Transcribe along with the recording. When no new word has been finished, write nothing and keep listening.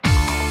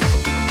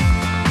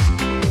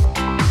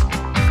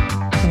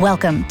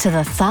Welcome to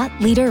the Thought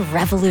Leader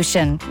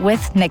Revolution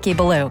with Nikki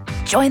Ballou.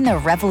 Join the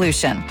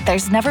revolution.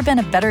 There's never been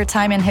a better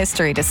time in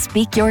history to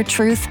speak your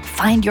truth,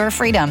 find your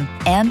freedom,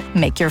 and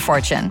make your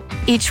fortune.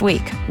 Each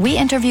week, we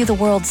interview the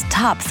world's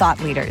top thought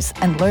leaders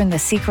and learn the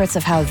secrets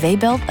of how they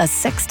built a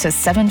 6 to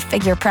 7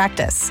 figure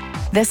practice.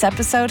 This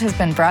episode has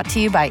been brought to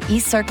you by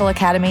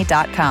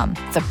eCircleacademy.com,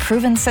 the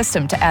proven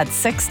system to add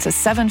 6 to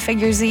 7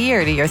 figures a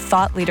year to your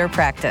thought leader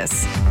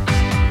practice.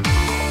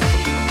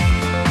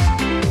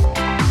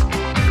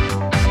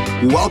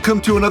 Welcome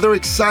to another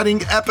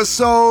exciting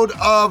episode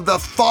of the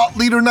Thought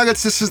Leader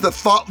Nuggets. This is the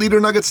Thought Leader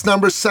Nuggets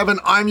number 7.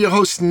 I'm your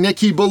host,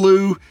 Nikki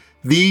Ballou.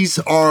 These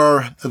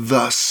are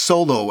the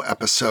solo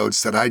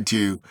episodes that I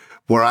do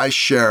where I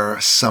share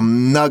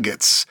some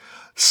nuggets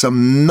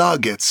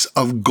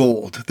of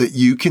gold that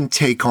you can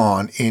take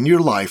on in your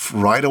life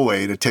right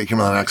away to take you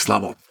to the next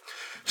level.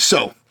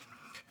 So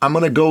I'm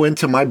going to go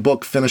into my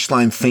book, Finish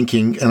Line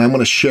Thinking, and I'm going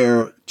to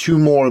share 2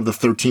 more of the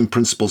 13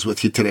 principles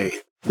with you today.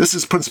 This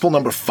is principle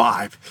number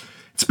 5.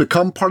 It's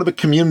become part of a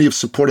community of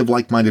supportive,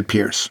 like-minded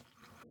peers.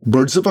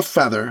 Birds of a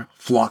feather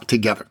flock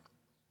together.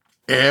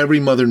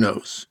 Every mother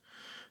knows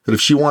that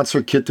if she wants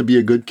her kid to be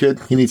a good kid,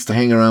 he needs to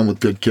hang around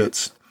with good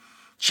kids.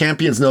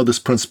 Champions know this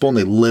principle and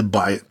they live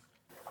by it.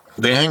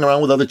 They hang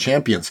around with other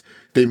champions.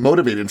 They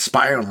motivate,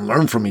 inspire, and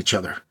learn from each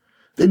other.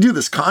 They do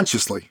this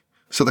consciously.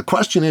 So the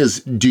question is,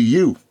 do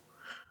you?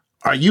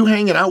 Are you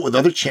hanging out with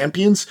other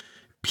champions?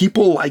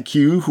 People like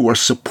you who are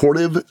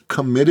supportive,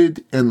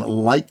 committed, and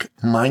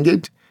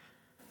like-minded?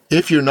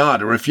 If you're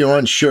not, or if you're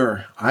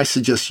unsure, I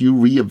suggest you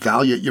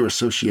reevaluate your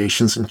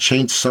associations and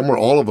change some or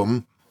all of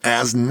them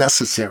as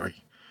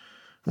necessary.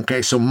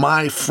 Okay, so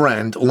my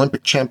friend,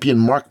 Olympic champion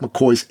Mark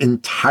McCoy's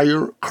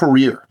entire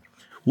career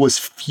was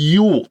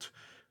fueled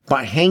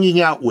by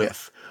hanging out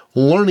with,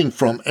 learning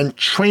from, and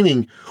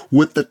training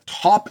with the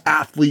top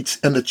athletes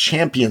and the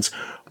champions.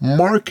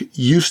 Mark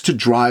used to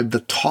drive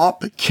the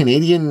top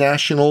Canadian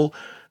national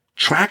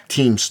track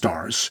team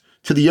stars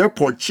to the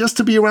airport just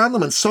to be around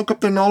them and soak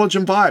up their knowledge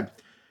and vibe.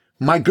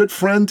 My good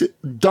friend,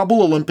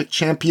 double Olympic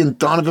champion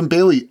Donovan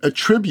Bailey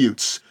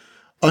attributes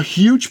a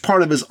huge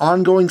part of his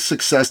ongoing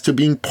success to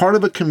being part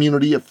of a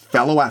community of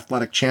fellow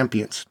athletic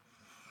champions.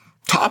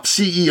 Top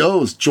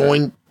CEOs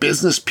join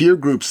business peer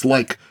groups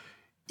like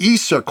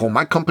eCircle,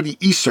 my company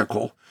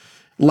eCircle,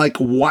 like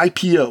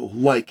YPO,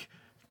 like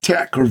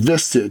Tech or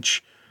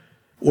Vistage,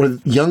 or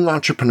young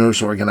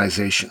entrepreneurs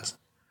organizations.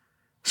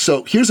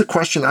 So here's a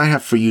question I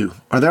have for you.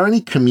 Are there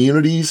any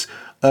communities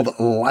of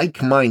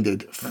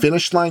like-minded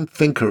finish line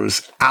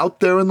thinkers out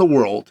there in the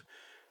world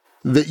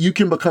that you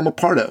can become a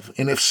part of?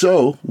 And if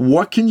so,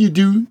 what can you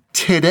do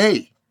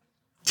today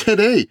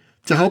to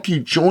help you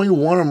join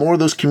one or more of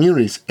those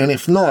communities? And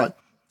if not,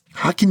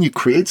 how can you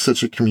create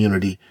such a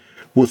community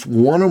with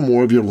one or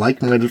more of your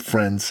like-minded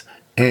friends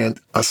and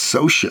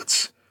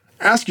associates?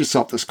 Ask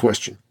yourself this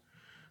question.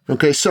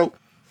 Okay, so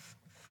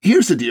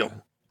here's the deal.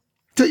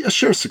 I'll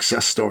share a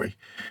success story.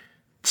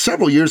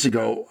 Several years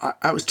ago,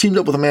 I was teamed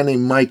up with a man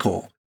named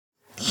Michael.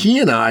 He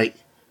and I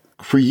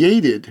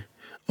created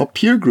a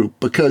peer group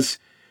because,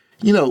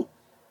 he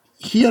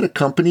had a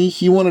company,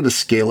 he wanted to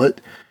scale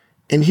it,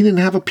 and he didn't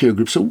have a peer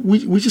group. So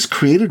we just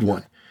created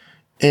one.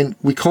 And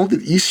we called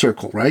it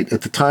eCircle, right?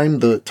 At the time,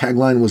 the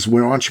tagline was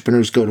where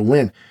entrepreneurs go to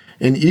win.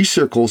 And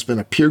eCircle has been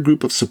a peer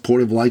group of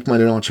supportive,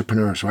 like-minded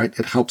entrepreneurs, right?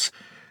 It helps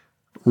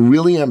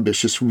really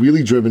ambitious,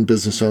 really driven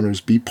business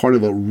owners be part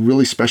of a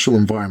really special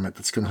environment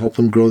that's going to help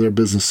them grow their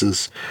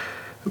businesses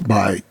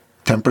by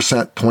 10%,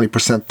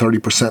 20%,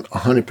 30%,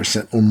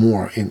 100% or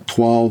more in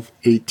 12,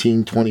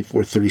 18,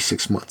 24,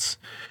 36 months.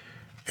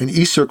 And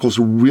eCircle's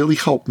really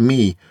helped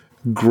me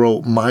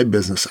grow my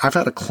business. I've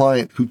had a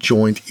client who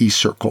joined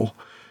eCircle,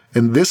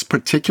 and this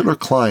particular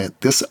client,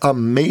 this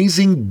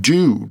amazing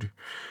dude,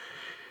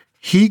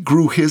 he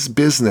grew his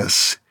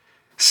business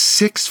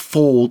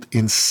 6-fold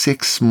in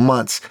 6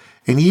 months.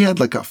 And he had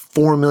like a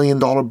 $4 million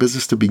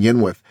business to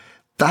begin with.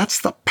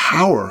 That's the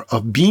power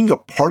of being a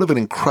part of an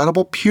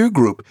incredible peer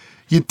group.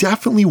 You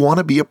definitely want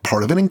to be a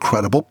part of an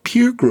incredible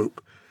peer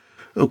group.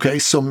 Okay,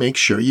 so make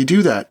sure you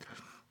do that.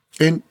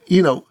 And,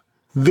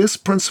 this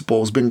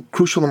principle has been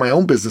crucial in my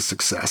own business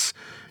success.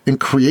 In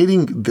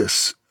creating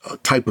this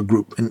type of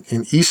group in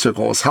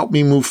eCircle has helped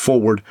me move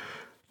forward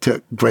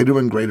to greater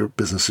and greater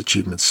business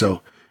achievements.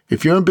 So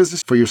if you're in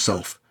business for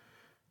yourself,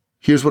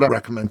 here's what I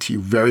recommend to you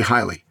very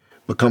highly.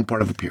 Become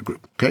part of a peer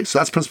group. Okay, so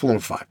that's principle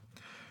number 5.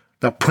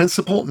 Now,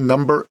 principle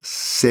number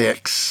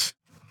 6,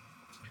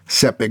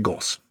 set big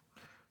goals.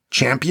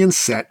 Champions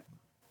set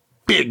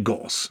big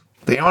goals.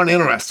 They aren't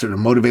interested or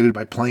motivated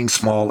by playing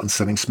small and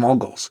setting small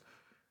goals.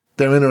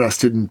 They're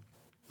interested in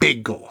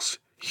big goals,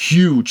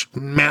 huge,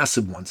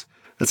 massive ones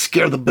that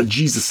scare the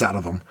bejesus out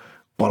of them,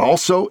 but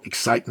also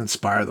excite and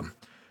inspire them.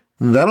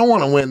 They don't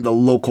want to win the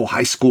local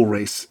high school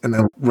race and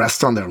then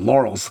rest on their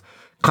laurels.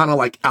 Kind of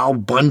like Al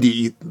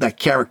Bundy, that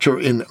character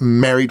in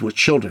Married with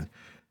Children.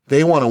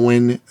 They want to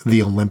win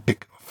the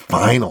Olympic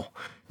final.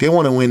 They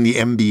want to win the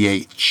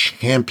NBA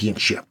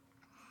championship.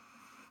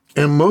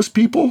 And most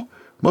people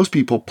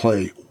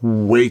play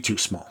way too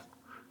small.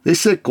 They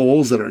set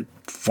goals that are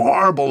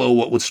far below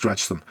what would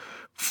stretch them,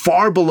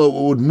 far below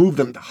what would move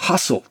them to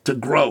hustle, to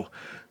grow.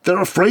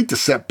 They're afraid to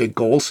set big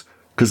goals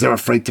because they're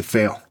afraid to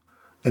fail,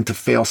 and to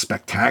fail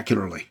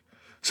spectacularly.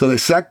 So they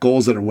set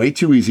goals that are way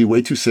too easy,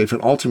 way too safe,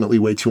 and ultimately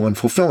way too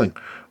unfulfilling,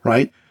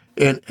 right?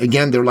 And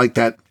again, they're like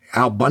that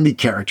Al Bundy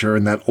character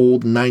in that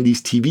old 90s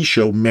TV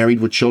show, Married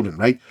with Children,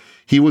 right?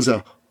 He was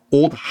a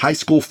old high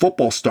school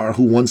football star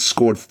who once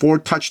scored 4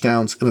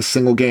 touchdowns in a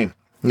single game.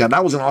 Now,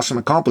 that was an awesome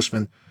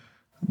accomplishment,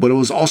 but it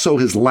was also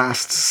his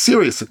last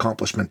serious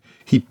accomplishment.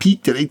 He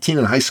peaked at 18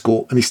 in high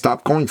school, and he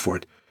stopped going for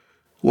it.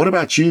 What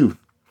about you?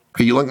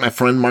 Are you like my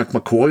friend Mark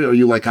McCoy, or are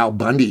you like Al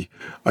Bundy?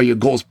 Are your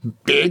goals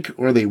big,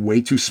 or are they way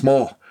too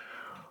small?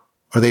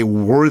 Are they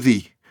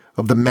worthy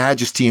of the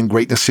majesty and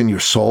greatness in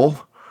your soul,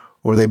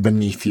 or are they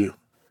beneath you?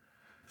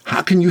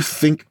 How can you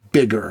think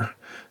bigger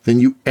than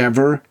you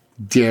ever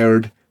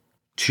dared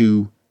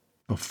to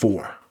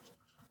before?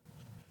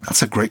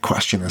 That's a great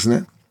question, isn't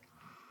it?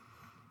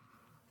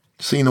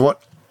 So you know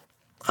what?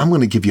 I'm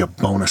going to give you a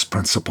bonus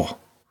principle,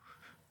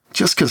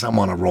 just because I'm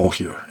on a roll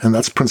here. And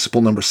that's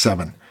principle number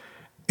 7.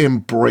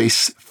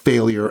 Embrace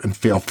failure and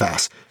fail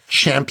fast.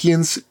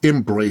 Champions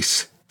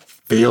embrace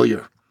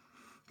failure.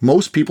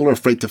 Most people are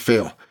afraid to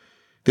fail.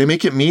 They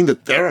make it mean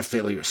that they're a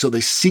failure, so they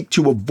seek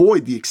to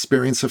avoid the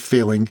experience of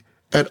failing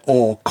at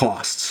all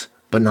costs,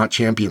 but not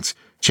champions.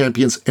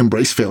 Champions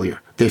embrace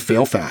failure. They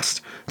fail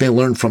fast. They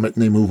learn from it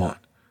and they move on.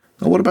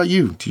 Now, what about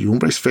you? Do you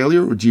embrace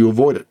failure or do you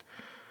avoid it?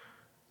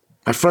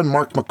 My friend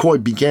Mark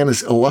McCoy began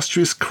his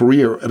illustrious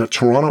career at a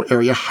Toronto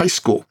area high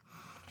school.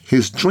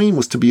 His dream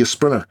was to be a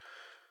sprinter.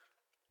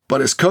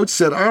 But his coach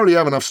said, I already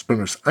have enough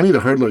sprinters. I need a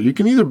hurdler. You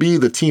can either be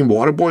the team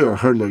water boy or a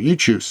hurdler. You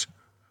choose.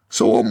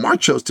 So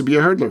Mark chose to be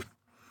a hurdler.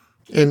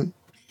 And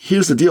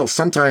here's the deal.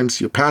 Sometimes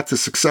your path to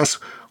success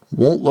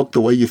won't look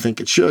the way you think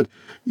it should.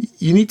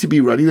 You need to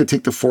be ready to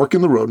take the fork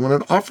in the road when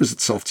it offers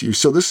itself to you.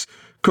 So this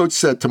coach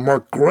said to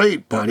Mark,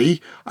 great, buddy.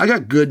 I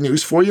got good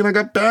news for you and I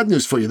got bad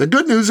news for you. The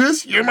good news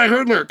is you're my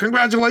hurdler.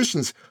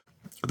 Congratulations.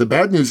 The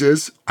bad news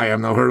is I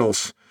have no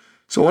hurdles.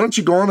 So why don't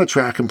you go on the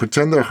track and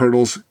pretend there are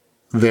hurdles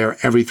there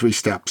every 3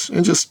 steps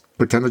and just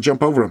pretend to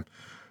jump over them.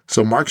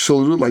 So Mark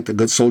saluted like the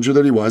good soldier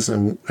that he was,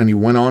 and he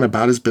went on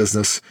about his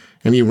business,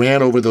 and he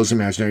ran over those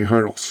imaginary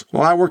hurdles.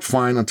 Well, that worked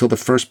fine until the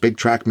first big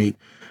track meet,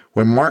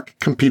 where Mark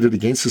competed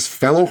against his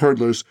fellow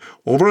hurdlers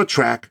over a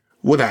track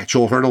with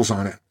actual hurdles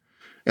on it.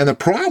 And the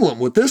problem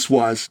with this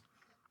was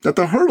that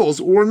the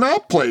hurdles were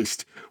not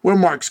placed where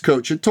Mark's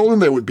coach had told him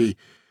they would be.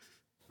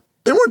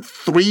 They weren't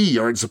 3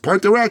 yards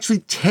apart. They were actually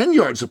 10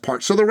 yards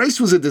apart. So the race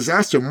was a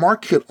disaster.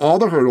 Mark hit all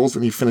the hurdles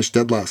and he finished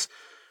dead last.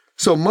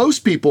 So most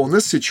people in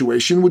this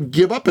situation would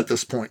give up at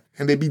this point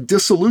and they'd be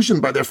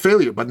disillusioned by their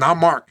failure, but not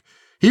Mark.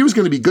 He was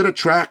going to be good at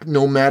track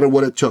no matter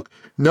what it took.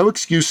 No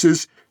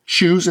excuses.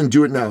 Choose and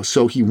do it now.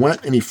 So he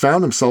went and he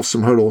found himself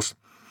some hurdles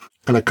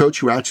and a coach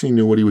who actually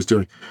knew what he was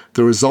doing.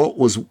 The result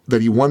was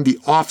that he won the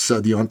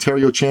OFSA, the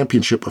Ontario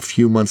Championship, a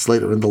few months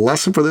later. And the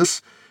lesson for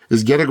this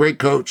is get a great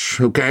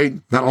coach, okay?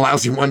 Not a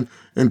lousy one.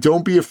 And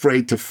don't be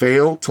afraid to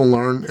fail, to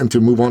learn, and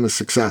to move on to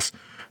success.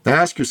 Now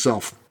ask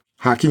yourself,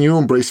 how can you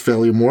embrace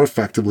failure more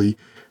effectively,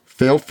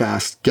 fail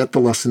fast, get the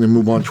lesson, and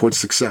move on towards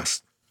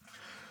success?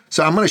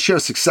 So I'm going to share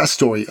a success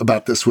story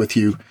about this with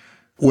you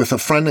with a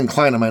friend and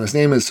client of mine. His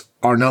name is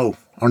Arnaud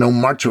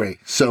Martre.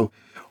 So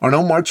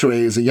Arnaud Martre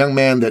is a young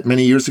man that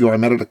many years ago I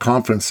met at a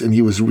conference, and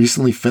he was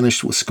recently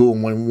finished with school.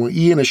 And when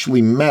we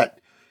initially met,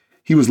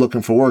 he was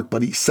looking for work,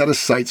 but he set his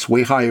sights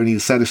way higher and he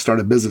decided to start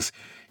a business,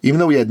 even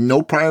though he had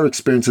no prior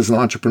experience as an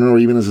entrepreneur,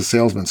 even as a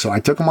salesman. So I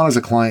took him on as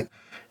a client,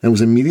 and it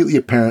was immediately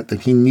apparent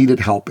that he needed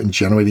help in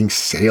generating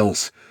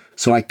sales.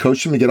 So I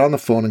coached him to get on the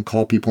phone and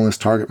call people in his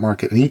target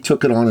market, and he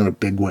took it on in a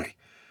big way,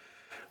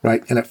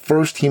 right? And at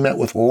first he met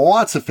with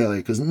lots of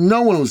failure because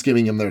no one was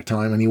giving him their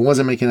time and he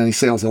wasn't making any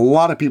sales. A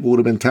lot of people would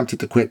have been tempted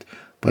to quit,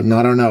 but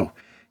not Arnaud.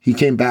 He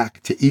came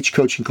back to each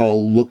coaching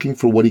call looking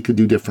for what he could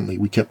do differently.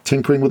 We kept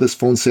tinkering with his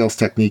phone sales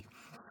technique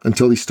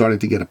until he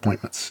started to get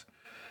appointments.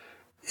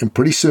 And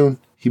pretty soon,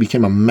 he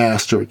became a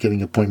master at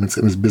getting appointments,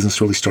 and his business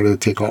really started to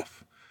take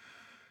off.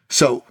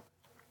 So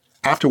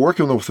after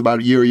working with him for about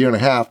a year and a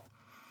half,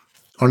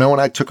 Arnaud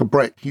and I took a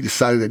break. He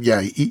decided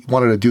that, he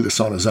wanted to do this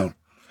on his own.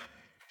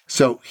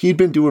 So he'd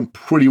been doing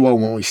pretty well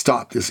when we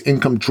stopped. His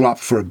income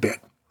dropped for a bit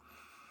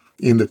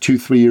in the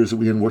 2-3 years that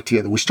we didn't work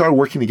together. We started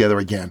working together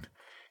again,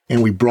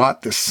 and we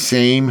brought the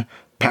same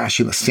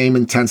passion, the same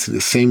intensity,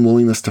 the same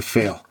willingness to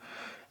fail.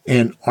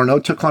 And Arnaud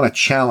took on a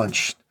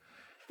challenge.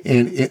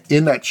 And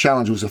in that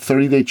challenge, it was a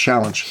 30-day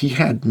challenge. He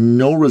had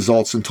no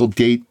results until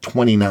day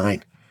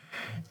 29.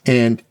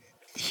 And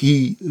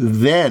he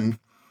then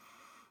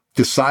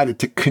decided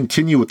to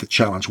continue with the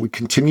challenge. We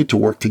continued to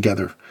work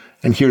together.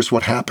 And here's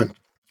what happened.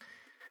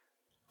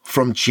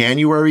 From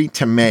January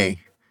to May,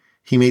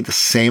 he made the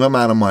same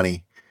amount of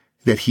money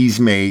that he's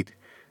made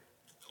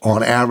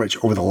on average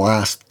over the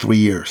last 3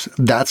 years.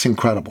 That's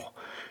incredible.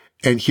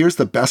 And here's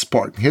the best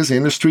part. In his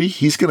industry,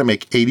 he's going to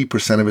make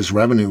 80% of his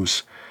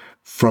revenues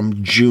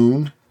from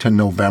June to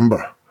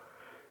November.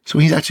 So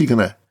he's actually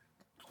going to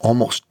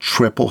almost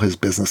triple his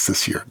business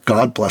this year.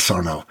 God bless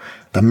Arnaud.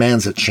 The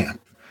man's a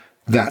champ.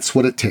 That's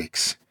what it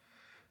takes.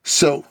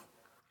 So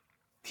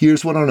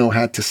here's what Arnaud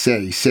had to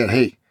say. He said,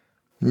 hey,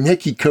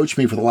 Nicky coached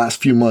me for the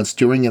last few months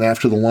during and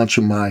after the launch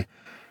of my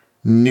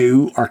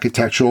new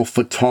architectural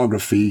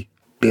photography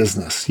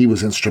business. He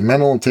was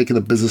instrumental in taking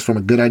the business from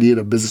a good idea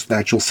to a business with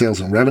actual sales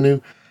and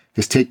revenue.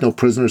 His take no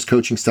prisoners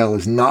coaching style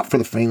is not for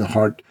the faint of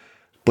heart,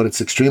 but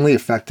it's extremely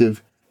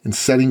effective in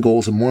setting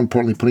goals and, more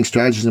importantly, putting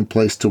strategies in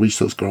place to reach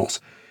those goals.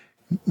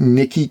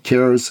 Nicky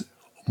cares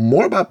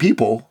more about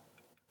people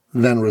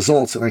than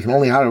results, and I can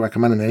only highly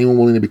recommend it to anyone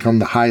willing to become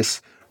the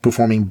highest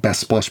performing,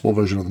 best possible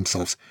version of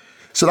themselves.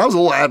 So that was a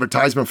little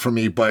advertisement for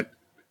me, but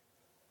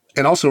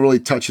it also really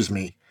touches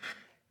me.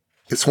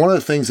 It's one of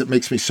the things that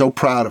makes me so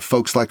proud of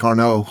folks like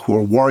Arnaud who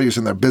are warriors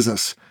in their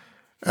business,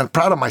 and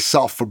proud of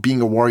myself for being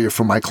a warrior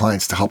for my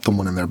clients to help them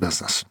win in their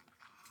business.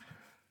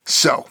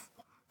 So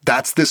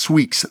that's this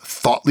week's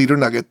Thought Leader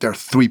Nugget. There are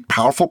 3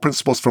 powerful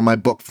principles from my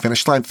book,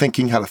 Finish Line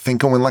Thinking, How to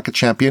Think and Win Like a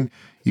Champion.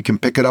 You can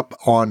pick it up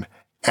on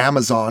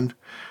Amazon,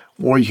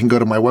 or you can go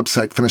to my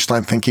website,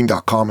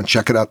 finishlinethinking.com, and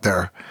check it out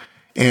there.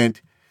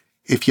 And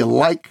if you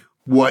like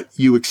what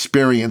you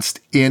experienced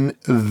in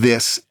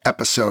this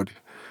episode,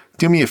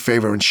 do me a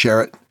favor and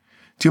share it.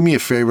 Do me a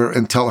favor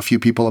and tell a few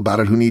people about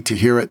it who need to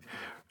hear it.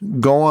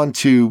 Go on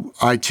to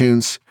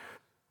iTunes,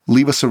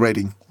 leave us a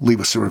rating, leave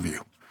us a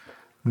review.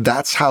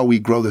 That's how we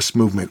grow this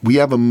movement. We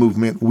have a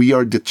movement. We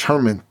are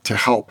determined to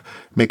help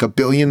make 1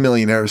 billion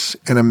millionaires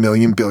and 1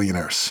 million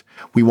billionaires.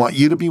 We want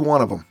you to be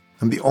one of them.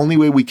 And the only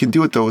way we can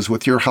do it, though, is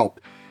with your help.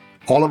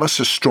 All of us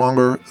are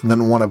stronger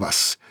than one of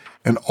us.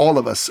 And all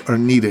of us are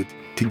needed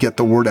to get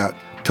the word out,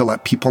 to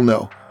let people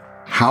know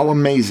how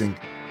amazing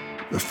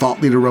the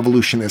Thought Leader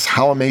Revolution is,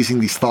 how amazing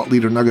these Thought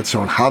Leader Nuggets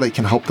are, and how they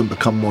can help them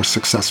become more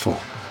successful.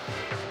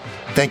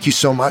 Thank you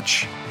so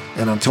much.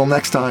 And until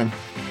next time,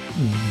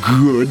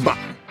 goodbye.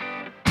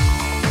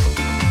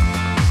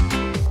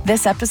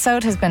 This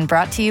episode has been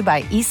brought to you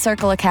by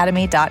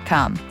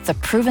eCircleAcademy.com, the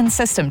proven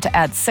system to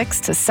add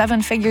 6 to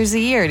 7 figures a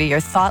year to your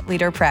thought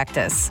leader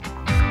practice.